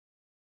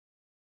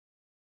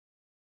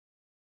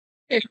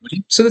Hey,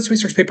 everybody. So this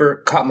research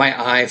paper caught my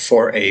eye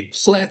for a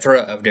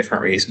plethora of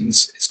different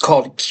reasons. It's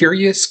called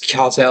Curious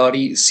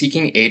Causality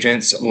Seeking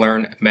Agents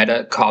Learn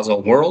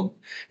Metacausal World,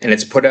 and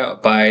it's put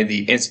out by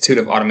the Institute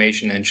of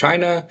Automation in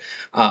China,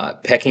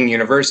 Peking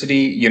University,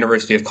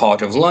 University of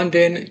College of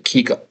London,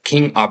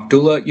 King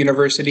Abdullah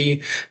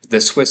University, the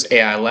Swiss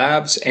AI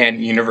Labs,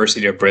 and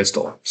University of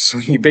Bristol. So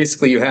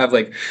you have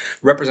like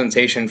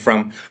representation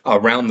from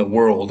around the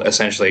world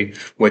essentially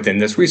within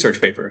this research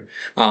paper.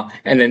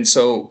 And then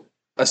so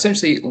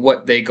essentially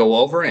what they go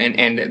over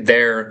and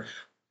their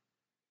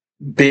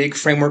big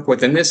framework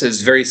within this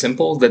is very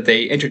simple, that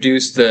they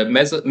introduce the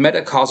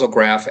metacausal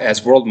graph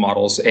as world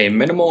models, a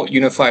minimal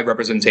unified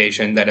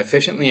representation that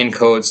efficiently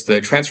encodes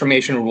the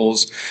transformation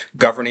rules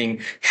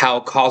governing how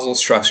causal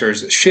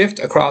structures shift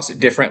across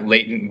different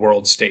latent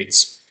world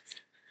states.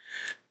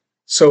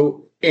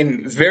 So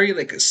in very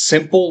like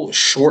simple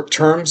short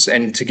terms,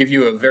 and to give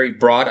you a very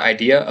broad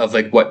idea of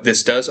like what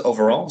this does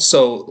overall,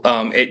 so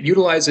it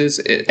utilizes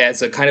it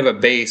as a kind of a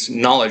base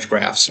knowledge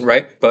graphs,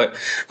 right? But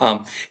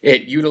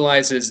it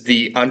utilizes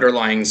the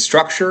underlying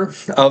structure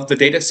of the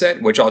data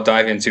set, which I'll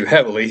dive into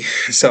heavily.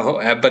 So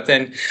but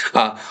then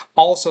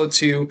also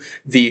to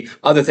the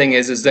other thing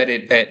is that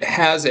it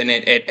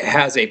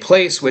has a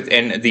place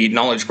within the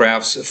knowledge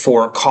graphs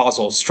for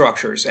causal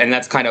structures, and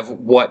that's kind of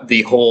what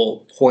the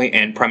whole point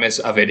and premise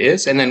of it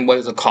is. And then what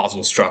is a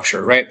causal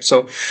structure, right?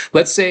 So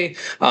let's say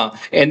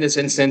in this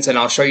instance, and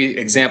I'll show you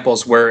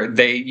examples where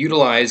they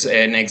utilize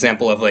an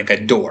example of like a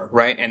door,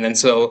 right? And then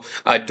so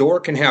a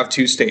door can have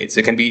two states.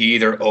 It can be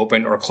either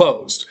open or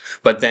closed,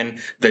 but then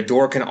the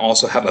door can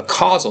also have a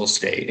causal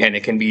state, and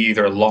it can be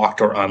either locked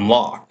or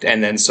unlocked.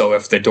 And then so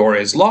if the door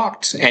is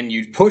locked and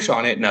you push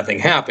on it, nothing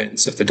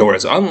happens. If the door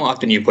is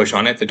unlocked and you push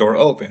on it, the door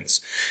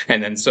opens.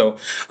 And then so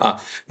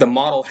the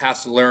model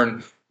has to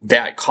learn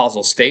that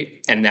causal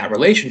state and that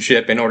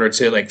relationship in order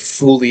to like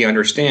fully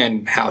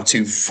understand how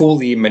to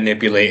fully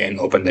manipulate and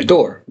open the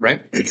door,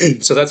 right?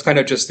 So that's kind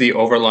of just the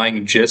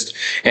overlying gist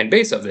and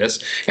base of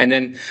this. And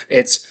then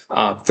it's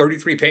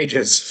 33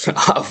 pages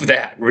of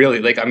that,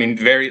 really. Like, I mean,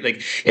 very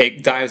like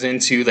it dives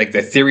into like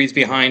the theories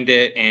behind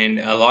it and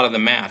a lot of the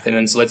math. And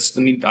then so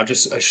I'll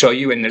just show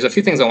you. And there's a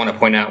few things I want to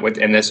point out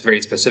within this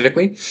very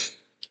specifically.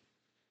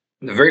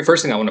 The very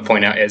first thing I want to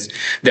point out is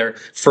their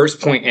first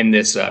point in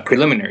this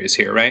preliminaries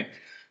here, right?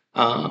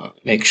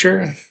 Make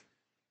sure.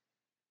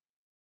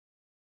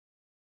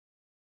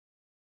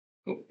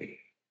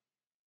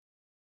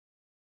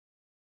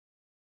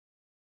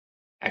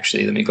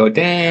 Actually, let me go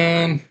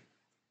down.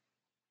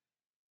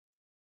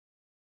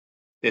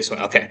 This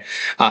one, okay.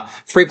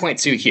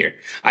 3.2 here,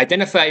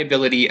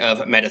 identifiability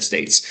of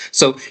metastates.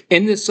 So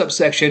in this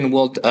subsection,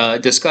 we'll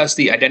discuss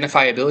the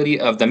identifiability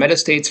of the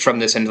metastates from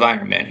this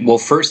environment.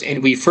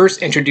 We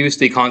first introduce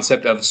the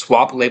concept of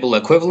swap label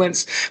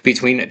equivalence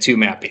between two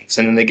mappings,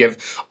 and then they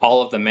give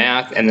all of the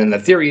math and then the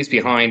theories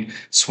behind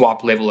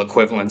swap label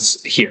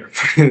equivalence here.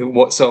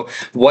 So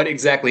what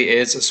exactly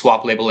is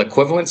swap label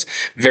equivalence?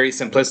 Very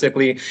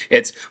simplistically,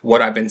 it's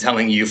what I've been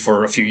telling you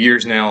for a few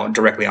years now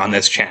directly on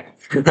this channel.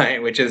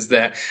 Right, which is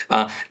that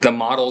the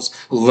models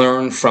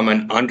learn from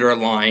an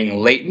underlying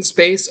latent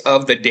space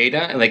of the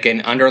data, like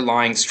an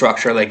underlying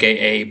structure, like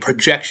a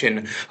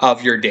projection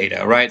of your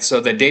data, right?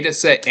 So the data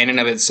set in and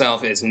of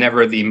itself is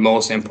never the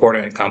most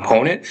important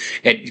component,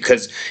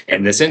 because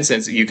in this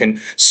instance, you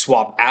can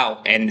swap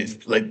out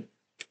and like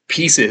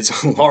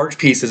large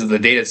pieces of the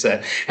data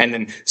set, and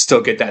then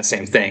still get that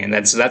same thing. And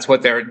that's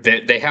what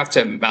they have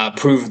to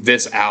prove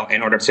this out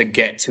in order to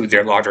get to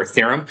their larger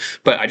theorem.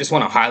 But I just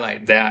want to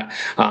highlight that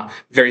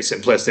very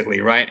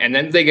simplistically, right? And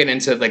then they get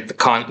into like the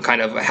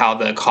kind of how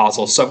the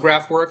causal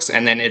subgraph works,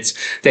 and then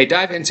they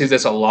dive into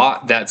this a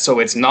lot. So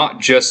it's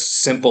not just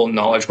simple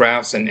knowledge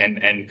graphs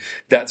and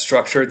that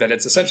structure. That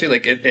it's essentially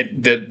like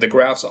the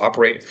graphs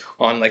operate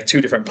on like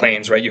two different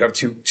planes, right? You have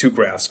two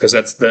graphs, because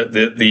that's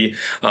the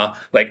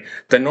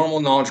normal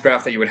knowledge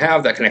graph that you would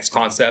have that connects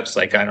concepts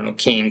like, I don't know,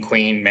 king,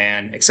 queen,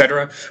 man,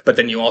 etc. But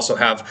then you also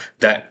have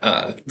that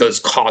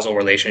those causal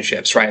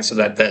relationships, right? So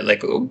that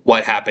like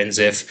what happens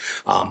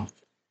if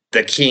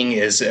the king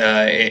is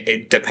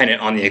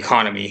dependent on the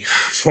economy,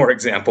 for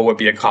example, would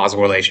be a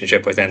causal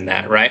relationship within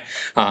that, right?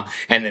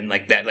 And then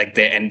like that, like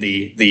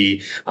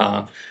the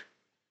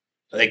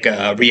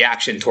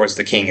reaction towards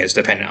the king is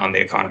dependent on the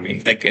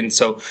economy. Like, and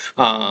so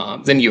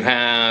then you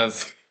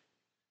have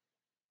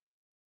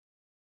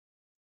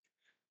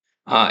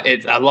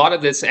a lot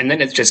of this, and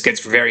then it just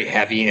gets very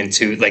heavy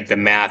into like the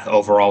math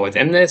overall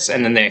within this,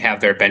 and then they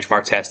have their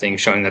benchmark testing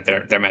showing that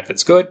their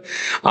method's good,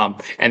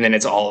 and then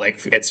it's all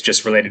like it's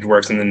just related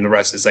works, and then the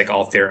rest is like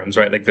all theorems,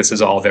 right? Like this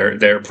is all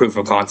their proof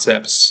of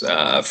concepts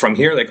from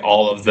here, like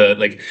all of the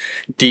like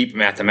deep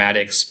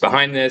mathematics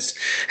behind this,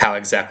 how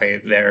exactly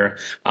they're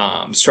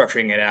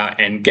structuring it out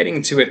and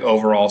getting to it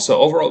overall. So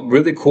overall,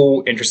 really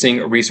cool, interesting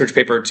research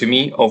paper to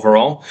me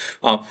overall.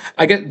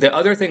 I get the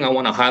other thing I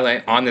want to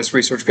highlight on this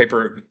research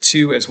paper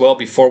too as well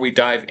before we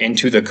dive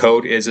into the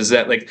code is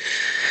that like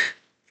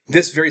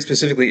this very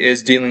specifically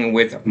is dealing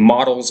with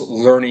models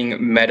learning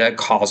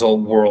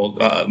metacausal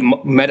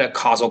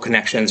metacausal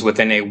connections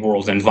within a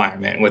world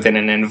environment, within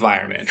an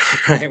environment,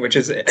 right? Which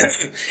is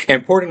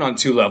important on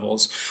two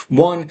levels.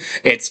 One,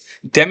 it's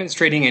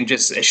demonstrating and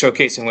just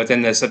showcasing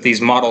within this that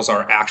these models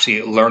are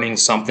actually learning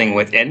something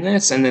within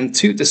this. And then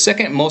two, the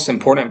second most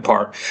important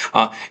part,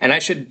 and I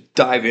should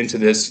dive into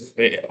this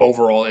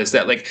overall, is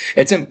that like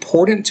it's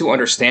important to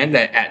understand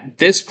that at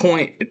this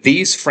point,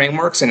 these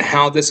frameworks and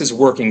how this is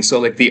working, so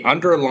like the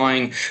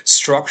underlying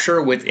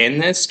structure within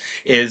this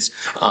is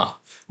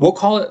we'll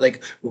call it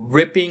like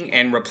ripping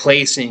and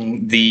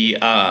replacing the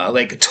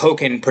like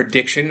token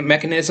prediction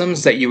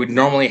mechanisms that you would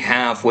normally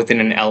have within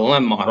an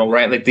LLM model,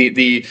 right? Like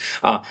the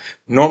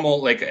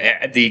normal, like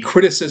the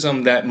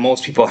criticism that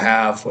most people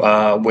have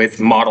with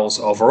models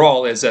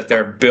overall is that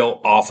they're built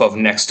off of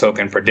next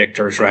token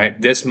predictors, right?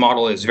 This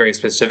model is very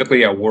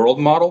specifically a world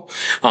model.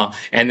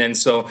 And then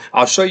so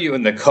I'll show you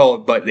in the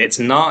code, but it's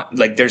not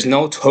like there's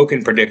no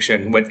token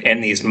prediction within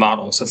these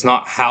models. It's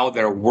not how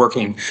they're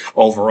working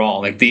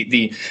overall. Like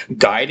the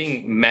guiding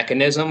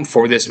mechanism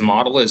for this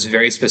model is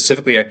very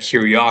specifically a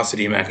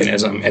curiosity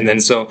mechanism. And then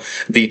so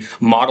the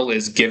model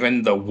is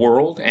given the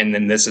world, and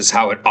then this is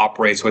how it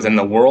operates within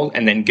the world,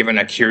 and then given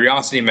a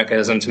curiosity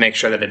mechanism to make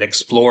sure that it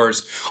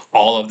explores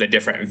all of the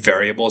different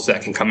variables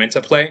that can come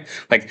into play,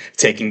 like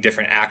taking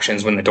different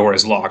actions when the door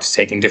is locked,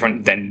 taking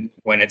different than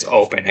when it's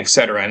open,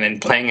 etc., and then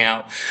playing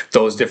out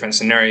those different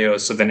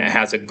scenarios so then it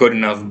has a good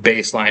enough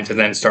baseline to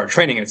then start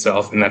training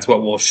itself. And that's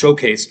what we'll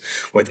showcase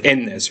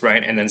within this,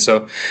 right? And then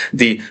so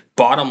the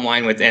bottom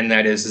line within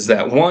that is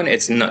that one,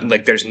 it's not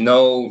like there's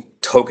no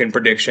token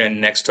prediction,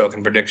 next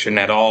token prediction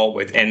at all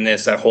within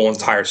this. That whole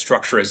entire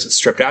structure is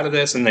stripped out of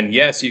this. And then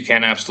yes, you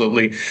can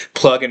absolutely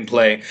plug and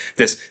play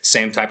this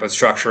same type of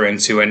structure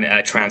into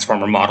a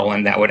transformer model,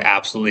 and that would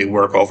absolutely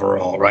work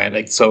overall, right?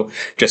 Like, so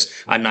just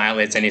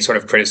annihilates any sort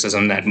of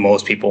criticism that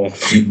most people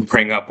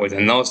bring up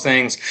within those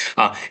things.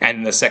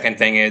 And the second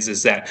thing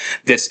is that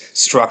this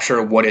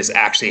structure, what is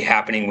actually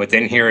happening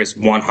within here is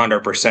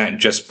 100%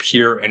 just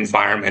pure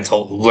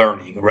environmental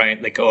learning, right?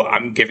 Like, oh,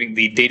 I'm giving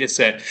the data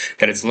set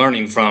that it's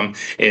learning from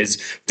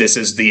this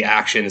is the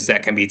actions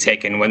that can be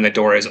taken when the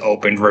door is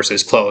open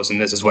versus closed, and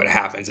this is what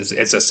happens.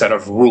 It's a set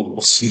of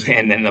rules,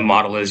 and then the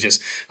model is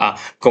just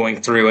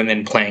going through and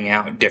then playing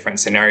out different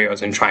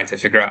scenarios and trying to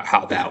figure out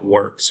how that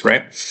works,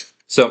 right?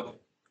 So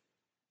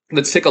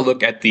let's take a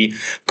look at the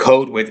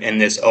code within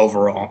this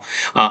overall.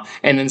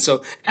 And then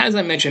so, as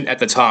I mentioned at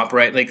the top,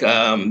 right, like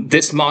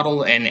this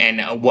model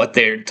and what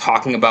they're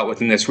talking about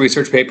within this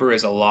research paper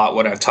is a lot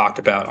what I've talked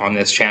about on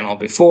this channel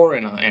before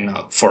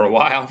and for a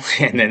while.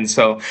 And then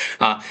so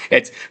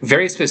it's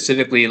very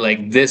specifically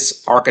like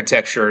this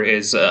architecture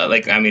is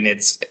like, I mean,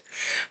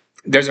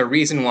 there's a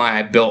reason why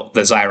I built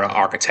the Zyra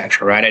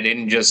architecture, right? I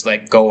didn't just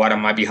like go out of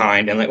my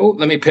behind and like, oh,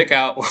 let me pick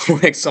out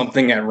like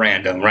something at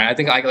random, right? I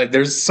think like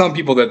there's some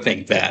people that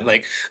think that,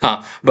 like,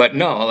 but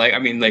no, like, I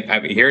mean,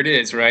 here it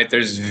is, right?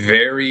 There's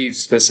very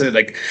specific,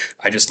 like,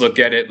 I just look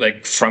at it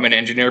like from an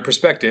engineer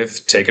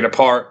perspective, take it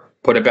apart,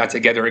 put it back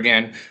together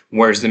again.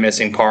 Where's the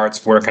missing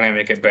parts? Where can I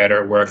make it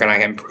better? Where can I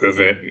improve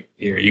it?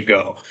 Here you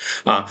go.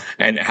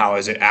 And how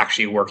is it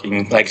actually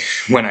working? Like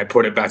when I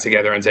put it back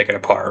together and take it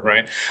apart,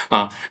 right?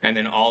 And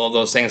then all of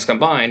those things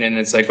combine, and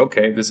it's like,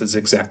 okay, this is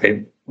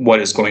exactly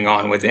what is going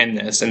on within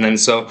this. And then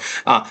so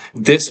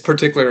this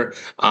particular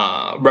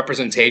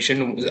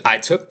representation, I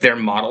took their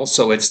model,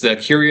 so it's the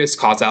curious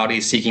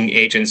causality seeking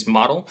agents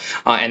model,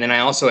 and then I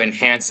also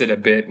enhanced it a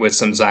bit with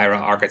some Zyra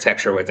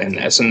architecture within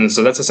this. And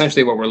so that's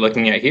essentially what we're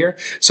looking at here.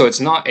 So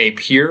it's not a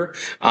pure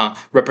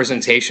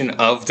representation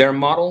of their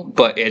model,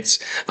 but it's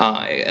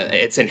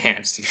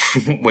enhanced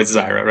with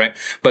Zyra, right?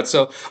 But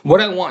so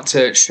what I want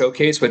to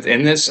showcase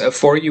within this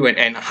for you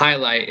and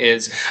highlight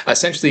is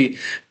essentially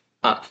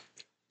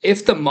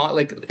if the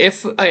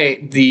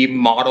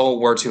model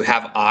were to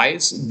have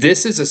eyes,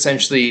 this is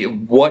essentially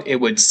what it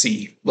would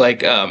see.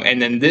 Like,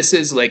 and then this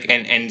is like,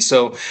 and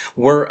so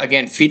we're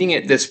again feeding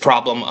it this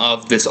problem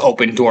of this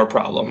open door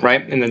problem,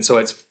 right? And then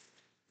so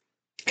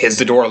is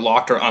the door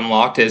locked or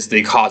unlocked is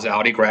the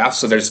causality graph.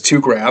 So there's two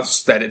graph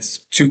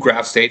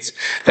states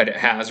that it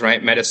has,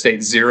 right? Meta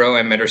state 0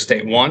 and meta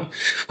state 1.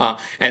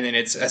 And then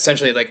it's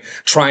essentially like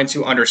trying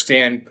to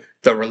understand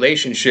the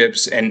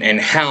relationships and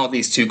how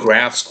these two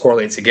graphs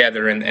correlate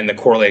together and the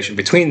correlation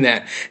between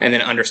that, and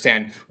then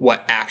understand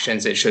what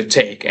actions it should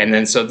take. And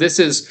then so this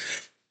is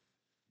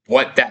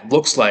what that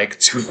looks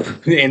like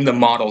in the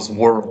model's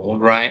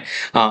world, right?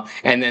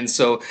 And then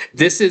so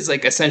this is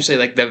like essentially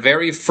like the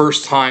very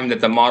first time that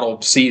the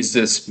model sees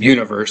this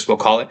universe, we'll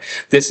call it.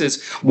 This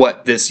is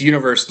what this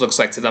universe looks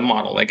like to the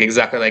model, like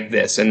exactly like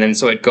this. And then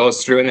so it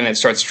goes through and then it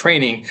starts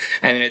training,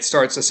 and then it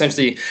starts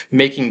essentially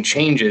making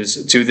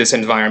changes to this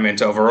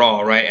environment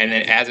overall, right? And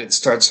then as it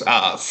starts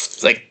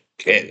like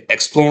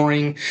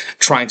exploring,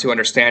 trying to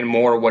understand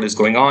more what is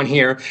going on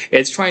here.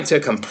 It's trying to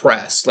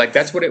compress. Like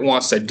that's what it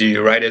wants to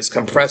do, right? Is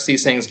compress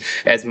these things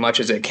as much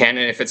as it can.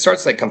 And if it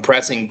starts like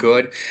compressing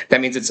good,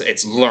 that means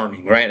it's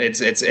learning, right?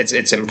 It's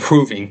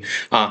improving,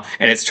 and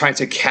it's trying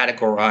to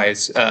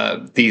categorize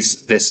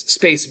this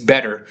space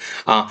better,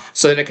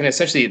 so that it can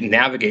essentially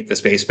navigate the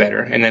space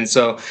better. And then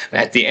so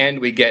at the end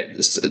we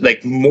get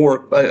like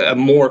a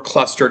more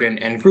clustered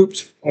and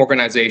grouped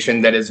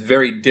organization that is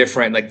very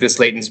different. Like this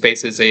latent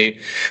space is a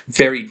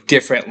very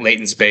different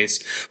latent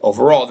space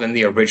overall than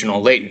the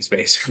original latent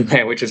space,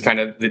 right? Which is kind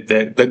of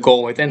the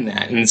goal within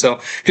that. And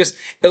so just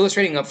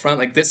illustrating up front,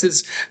 like this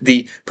is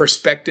the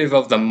perspective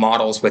of the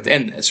models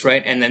within this,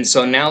 right? And then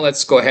so now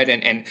let's go ahead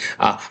and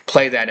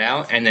play that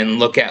out and then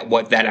look at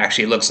what that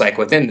actually looks like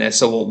within this.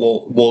 So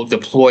we'll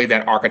deploy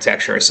that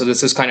architecture. So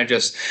this is kind of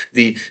just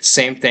the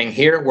same thing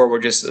here, where we're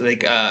just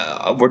like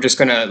we're just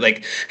gonna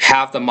like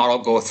have the model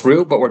go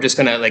through, but we're just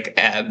gonna like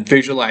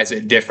visualize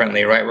it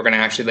differently, right? We're gonna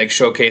actually like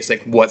showcase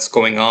like what's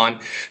going on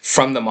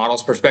from the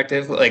model's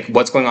perspective, like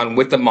what's going on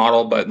with the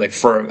model, but like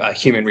for a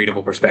human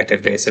readable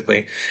perspective,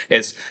 basically,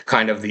 is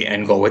kind of the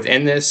end goal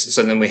within this.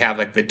 So then we have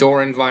like the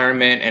door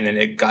environment, and then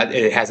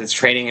it has its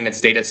training and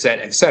its data set,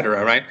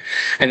 etc., right?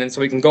 And then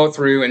so we can go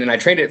through, and then I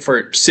trained it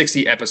for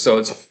 60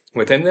 episodes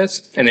within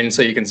this. And then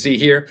so you can see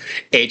here,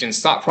 agent's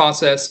thought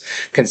process,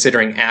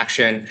 considering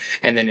action,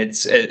 and then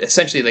it's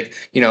essentially like,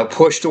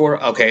 push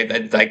door. Okay,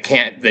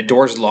 the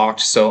door's locked,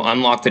 so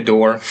unlock the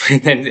door.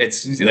 And then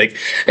it's like,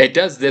 it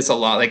does this a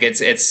lot. Like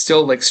it's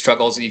still like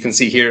struggles. You can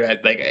see here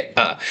at like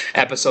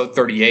episode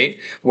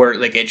 38, where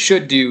like it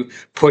should do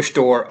push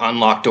door,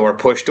 unlock door,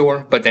 push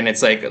door, but then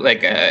it's like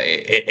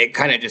it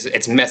kind of just,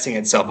 it's messing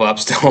itself up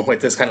still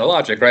with this kind of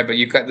logic, right?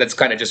 But that's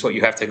kind of just what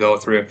you have to go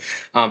through.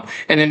 And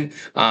then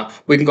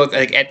we can go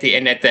like at the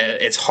end,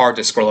 it's hard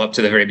to scroll up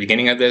to the very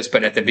beginning of this,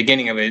 but at the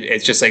beginning of it,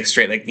 it's just like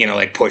straight, like,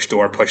 like push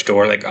door,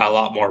 like a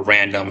lot more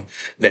random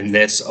than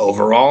this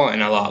overall,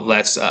 and a lot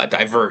less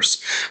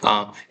diverse.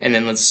 And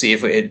then let's see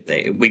if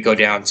we go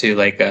down to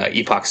like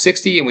epoch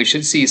 60, and we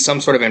should see some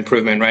sort of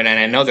improvement, right? And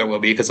I know there will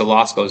be, because the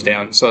loss goes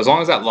down. So as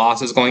long as that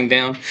loss is going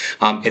down,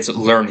 it's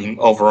learning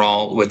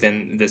overall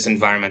within this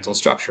environmental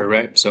structure,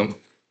 right? So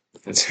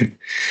it's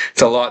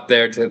a lot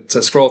there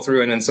to scroll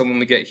through. And then so when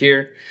we get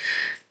here,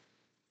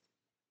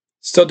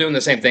 still doing the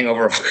same thing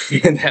over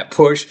that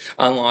push,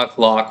 unlock,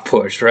 lock,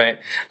 push, right?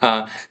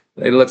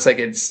 It looks like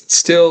it's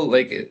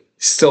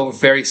still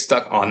very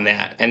stuck on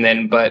that. And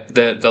then, but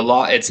the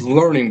law, it's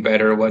learning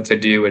better what to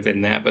do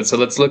within that. But so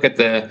let's look at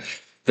the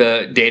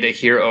data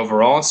here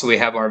overall. So we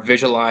have our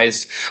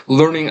visualized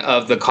learning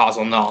of the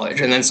causal knowledge.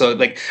 And then so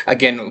like,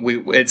 again,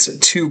 it's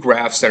two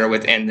graphs that are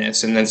within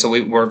this. And then so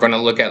we're going to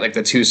look at like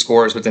the two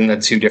scores within the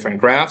two different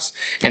graphs,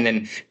 and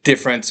then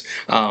different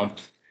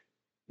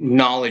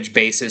knowledge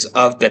bases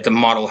of that the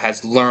model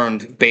has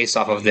learned based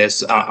off of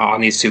this on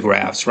these two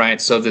graphs,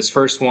 right? So this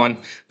first one,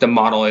 the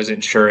model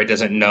isn't sure, it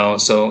doesn't know,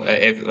 so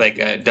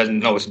it doesn't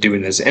know what to do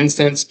in this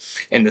instance.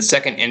 In the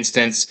second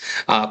instance,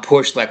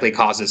 push likely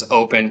causes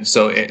open,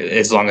 so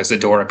as long as the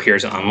door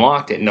appears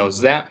unlocked, it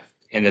knows that.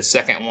 In the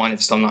second one,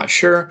 it's still not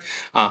sure.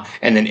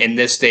 And then in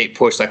this state,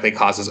 push likely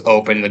causes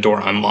open, the door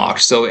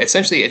unlocked. So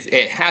essentially,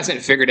 it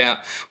hasn't figured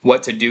out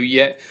what to do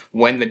yet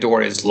when the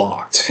door is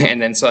locked.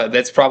 And then so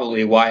that's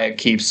probably why it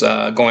keeps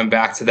going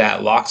back to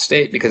that locked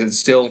state, because it's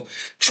still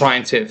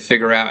trying to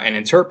figure out and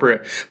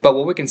interpret. But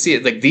what we can see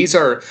is like these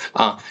are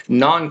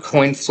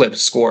non-coin flip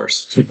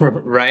scores,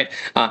 right?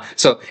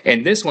 So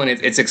in this one,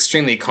 it's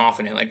extremely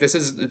confident. Like this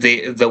is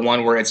the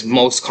one where it's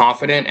most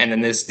confident, and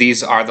then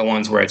these are the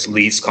ones where it's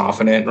least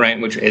confident,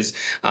 right? Which is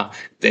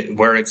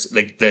where it's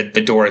like the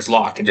door is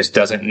locked. It just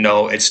doesn't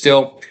know. It's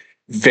still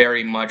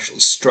very much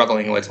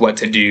struggling with what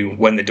to do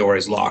when the door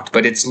is locked,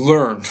 but it's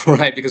learned,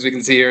 right? Because we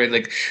can see here,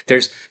 like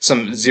there's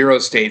some zero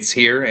states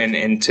here and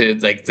into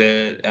like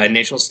the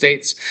initial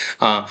states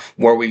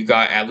where we've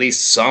got at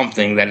least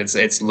something that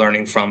it's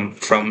learning from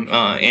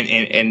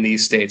in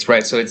these states,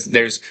 right? So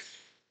there's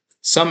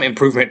some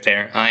improvement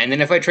there. And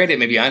then if I trained it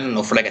maybe, I don't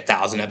know, for like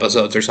 1,000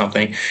 episodes or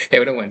something, it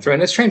would have went through.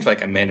 And it's trained for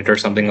like a minute or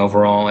something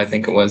overall. I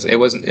think it was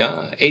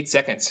 8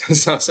 seconds.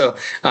 so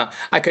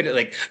I could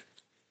like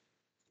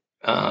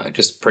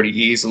just pretty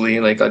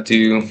easily, like I'll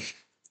do.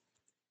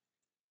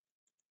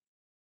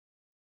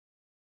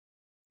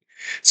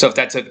 So if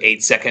that took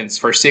 8 seconds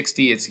for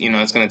 60, it's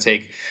it's going to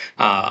take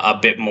a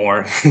bit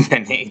more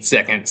than 8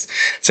 seconds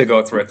to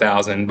go through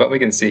 1,000. But we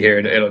can see here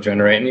it'll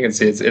generate, and you can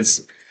see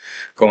it's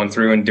going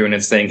through and doing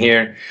its thing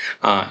here.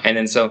 And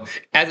then so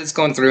as it's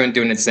going through and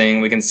doing its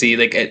thing, we can see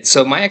like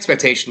so my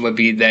expectation would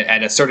be that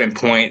at a certain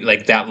point,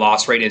 like that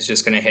loss rate is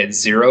just going to hit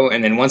 0.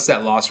 And then once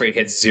that loss rate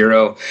hits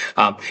 0,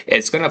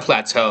 it's going to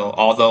plateau.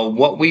 Although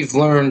what we've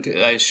learned,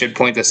 I should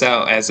point this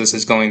out as this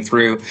is going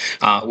through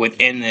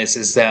within this,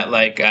 is that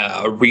like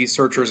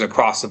researchers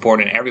across the board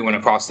and everyone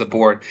across the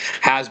board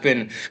has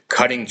been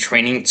cutting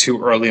training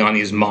too early on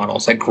these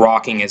models. Like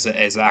grokking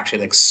is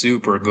actually like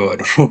super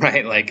good,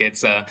 right? Like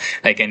it's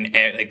like an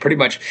in like pretty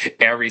much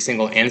every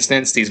single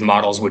instance, these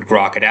models would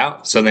grok it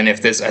out. So then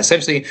if this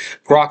essentially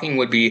grokking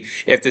would be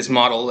if this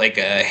model like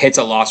hits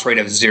a loss rate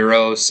of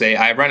 0, say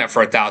I run it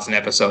for 1,000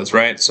 episodes,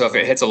 right? So if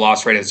it hits a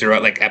loss rate of 0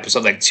 at like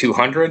episode like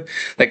 200,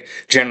 like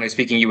generally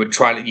speaking, you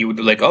would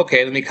like,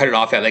 okay, let me cut it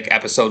off at like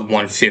episode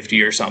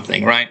 150 or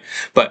something, right?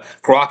 But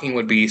grokking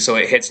would be so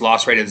it hits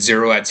loss rate of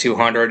 0 at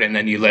 200, and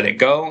then you let it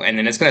go, and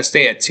then it's going to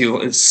stay at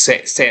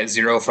stay at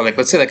 0 for like,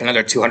 let's say like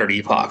another 200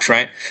 epochs,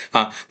 right?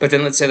 But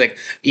then let's say like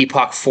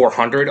epoch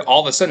 400,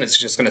 all of a sudden it's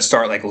just going to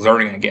start like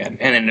learning again,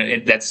 and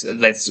then that's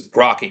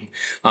grokking.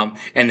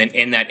 And then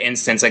in that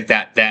instance, like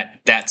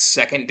that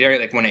secondary,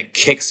 like when it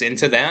kicks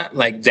into that,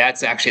 like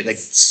that's actually like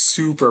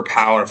super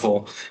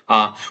powerful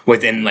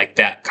within like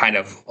that kind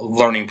of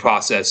learning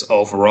process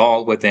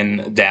overall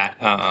within that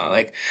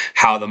like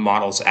how the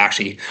model's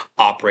actually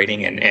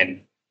operating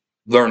and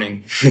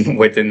learning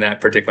within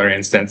that particular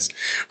instance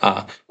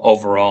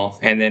overall.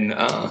 And then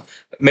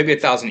maybe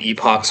 1,000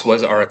 epochs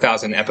was, or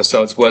 1,000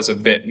 episodes was a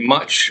bit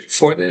much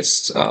for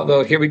this,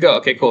 although here we go.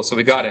 Okay, cool. So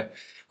we got it.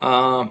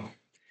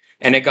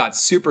 And it got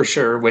super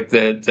sure with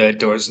the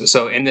doors.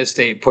 So in this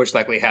state, push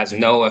likely has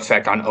no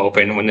effect on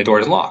open when the door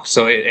is locked.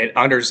 So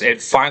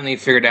it finally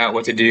figured out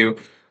what to do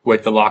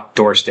with the locked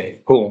door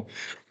state. Cool.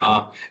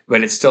 But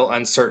it's still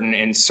uncertain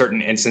in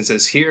certain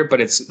instances here, but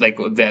it's like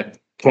that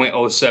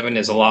 0.07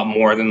 is a lot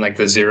more than like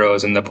the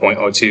zeros and the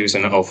 0.02s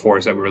and the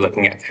 04s that we were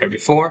looking at there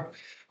before.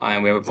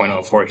 And we have a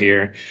 0.04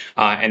 here.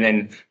 And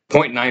then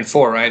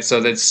 0.94, right? So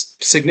that's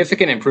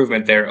significant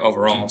improvement there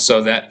overall.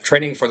 So that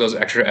training for those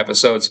extra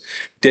episodes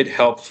did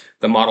help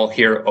the model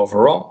here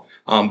overall.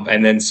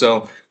 And then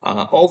so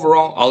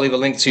overall, I'll leave a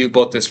link to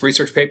both this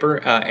research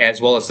paper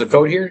as well as the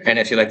code here. And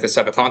if you like this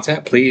type of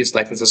content, please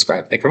like and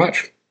subscribe. Thank you very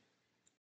much.